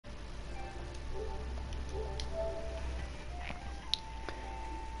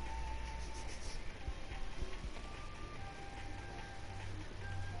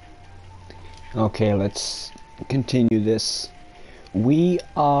Okay, let's continue this. We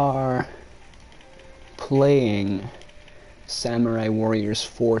are playing Samurai Warriors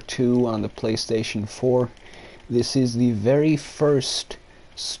 4-2 on the PlayStation 4. This is the very first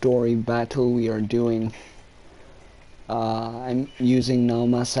story battle we are doing. I'm using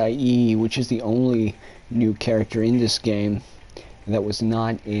Naomasai, which is the only new character in this game that was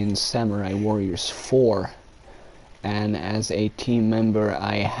not in Samurai Warriors 4. And as a team member,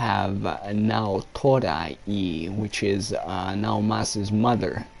 I have Naotora, which is Naomasa's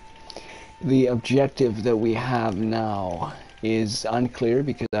mother. The objective that we have now is unclear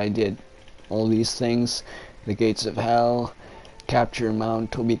because I did all these things: the Gates of Hell, capture Mount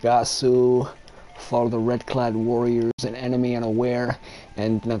Tobigasu, follow the red-clad warriors, an enemy unaware,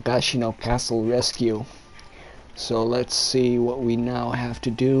 and Nagashino Castle rescue. So let's see what we now have to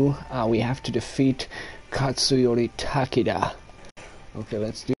do. We have to defeat Katsuyori Takeda. Okay,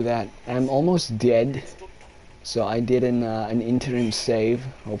 let's do that. I'm almost dead, so I did an interim save.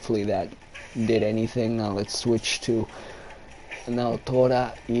 Hopefully that did anything. Now let's switch to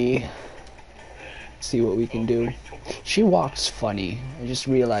Naotora E. See what we can do. She walks funny. I just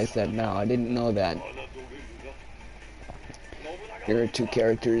realized that now. I didn't know that. Here are two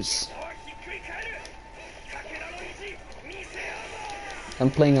characters. I'm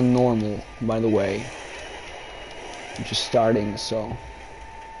playing on normal, by the way. I'm just starting, so...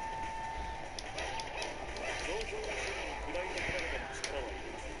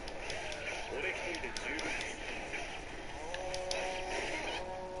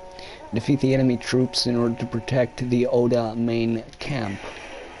 Defeat the enemy troops in order to protect the Oda main camp.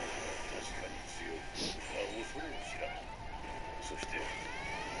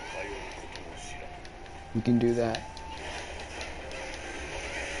 We can do that.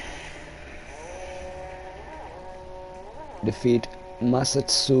 Defeat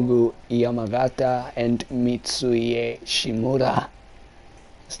Masatsugu Yamagata and Mitsuye Shimura.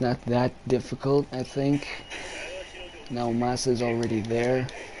 It's not that difficult, I think. Now Masa's already there.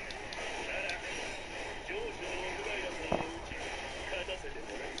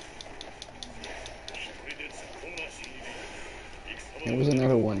 There was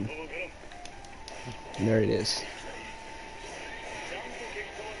another one. There it is.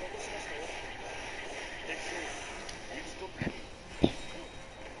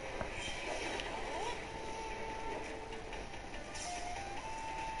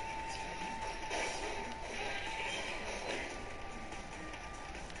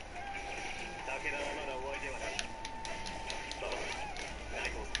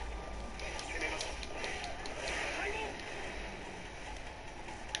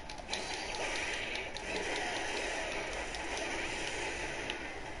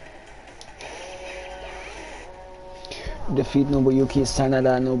 Defeat Nobuyuki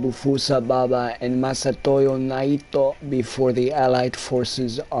Sanada, Nobufusa Baba, and Masatoyo Naito before the Allied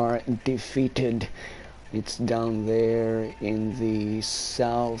forces are defeated. It's down there in the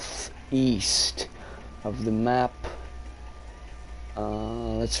southeast of the map.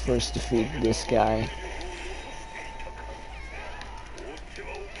 Let's first defeat this guy.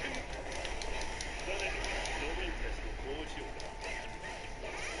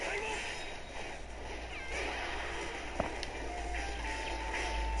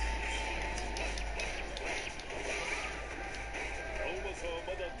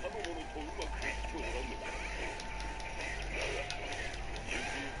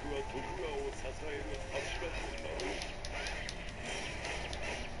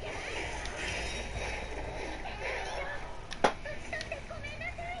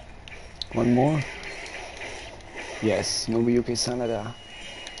 One more? Yes, Nobuyuki Sanada.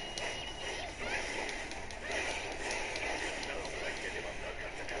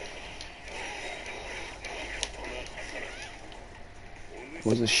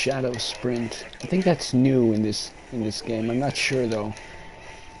 Was a shadow sprint. I think that's new in this game. I'm not sure though.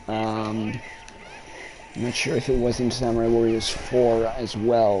 I'm not sure if it was in Samurai Warriors 4 as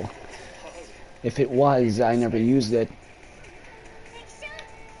well. If it was, I never used it.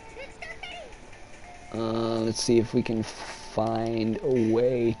 Let's see if we can find a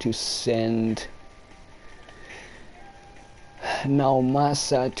way to send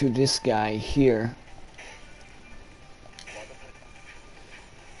Naomasa to this guy here.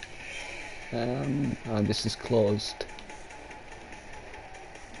 This is closed.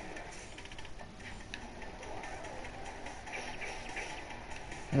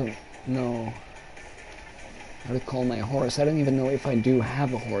 I don't know how to call my horse. I don't even know if I do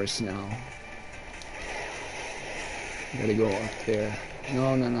have a horse now. Gotta go up there.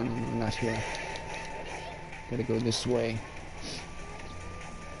 No, not here. Gotta go this way.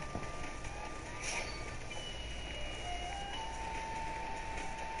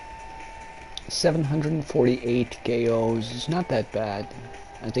 748 KOs is not that bad.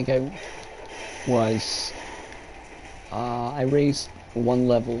 I think was I raised 1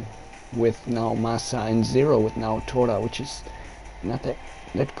 level with Naomasa and 0 with Naotora, which is not that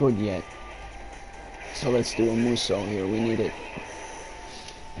good yet. So let's do a Muso here, we need it.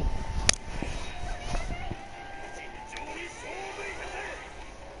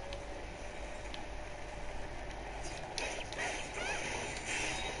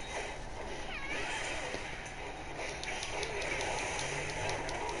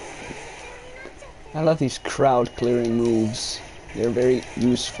 I love these crowd clearing moves. They're very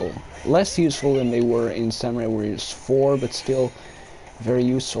useful. Less useful than they were in Samurai Warriors 4, but still very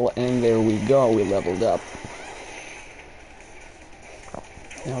useful. And there we go, we leveled up.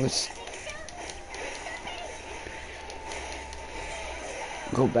 Now let's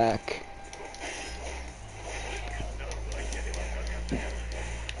go back.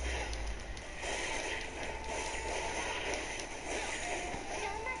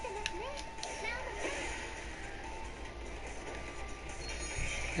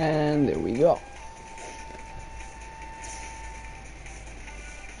 And there we go.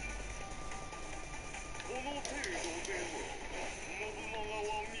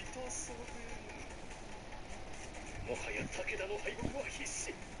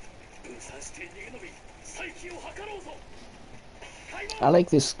 I like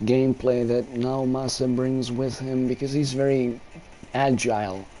this gameplay that Naomasa brings with him because he's very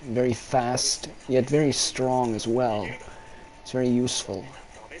agile, very fast, yet very strong as well. It's very useful.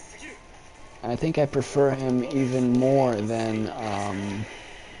 I think I prefer him even more than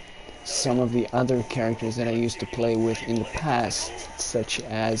some of the other characters that I used to play with in the past, such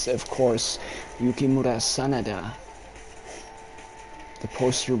as, of course, Yukimura Sanada, the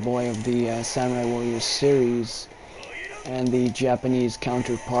poster boy of the Samurai Warriors series, and the Japanese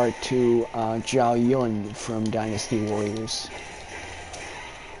counterpart to Zhao Yun from Dynasty Warriors.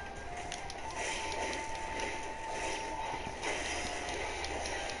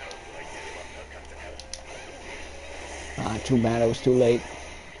 Too bad I was too late.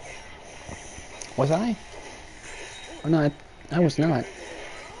 Was I? Or not? I was not.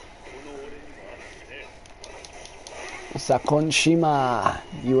 Sakonshima,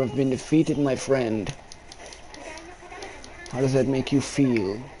 you have been defeated, my friend. How does that make you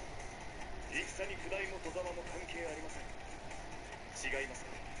feel?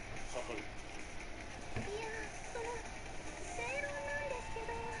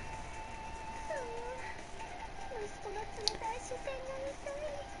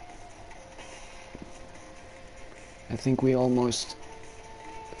 I think we almost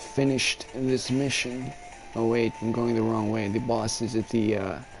finished this mission. Oh wait, I'm going the wrong way. The boss is at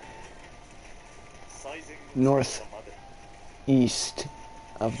the northeast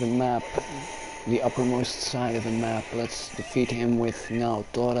of the map, the uppermost side of the map. Let's defeat him with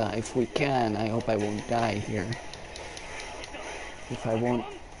Naotora if we can. I hope I won't die here. If I won't,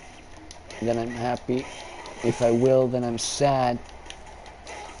 then I'm happy. If I will, then I'm sad.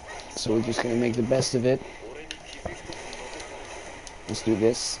 So we're just gonna make the best of it. Let's do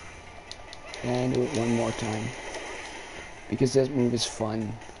this. And do it one more time. Because this move is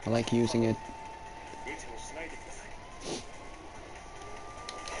fun. I like using it.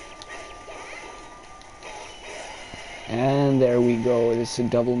 And there we go. This is a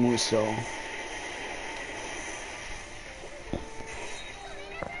double Muso.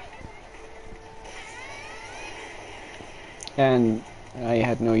 And I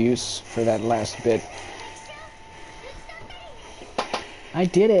had no use for that last bit. I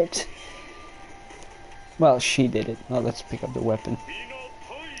did it! Well, she did it. Well, let's pick up the weapon.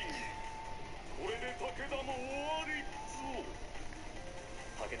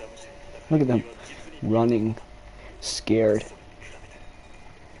 Look at them running, scared.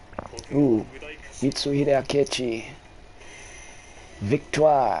 Ooh, Mitsuhide Akechi.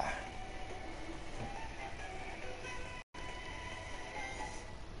 Victoire!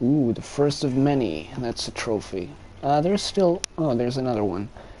 Ooh, the first of many. That's a trophy. There's still... Oh, there's another one.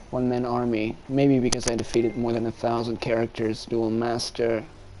 One-man army. Maybe because I defeated more than 1,000 characters. Dual master.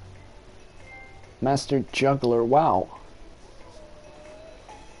 Master juggler. Wow.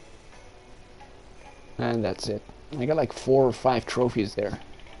 And that's it. I got like 4 or 5 trophies there.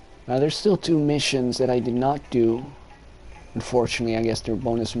 There's still 2 missions that I did not do. Unfortunately, I guess they're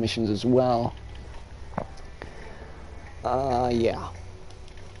bonus missions as well. Yeah.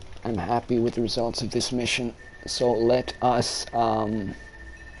 I'm happy with the results of this mission. So let us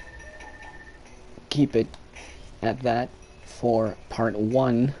keep it at that for part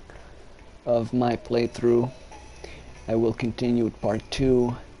 1 of my playthrough. I will continue with part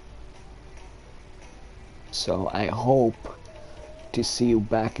 2 So I hope to see you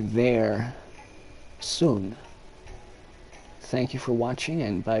back there soon. Thank you for watching,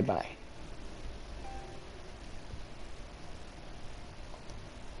 and bye bye.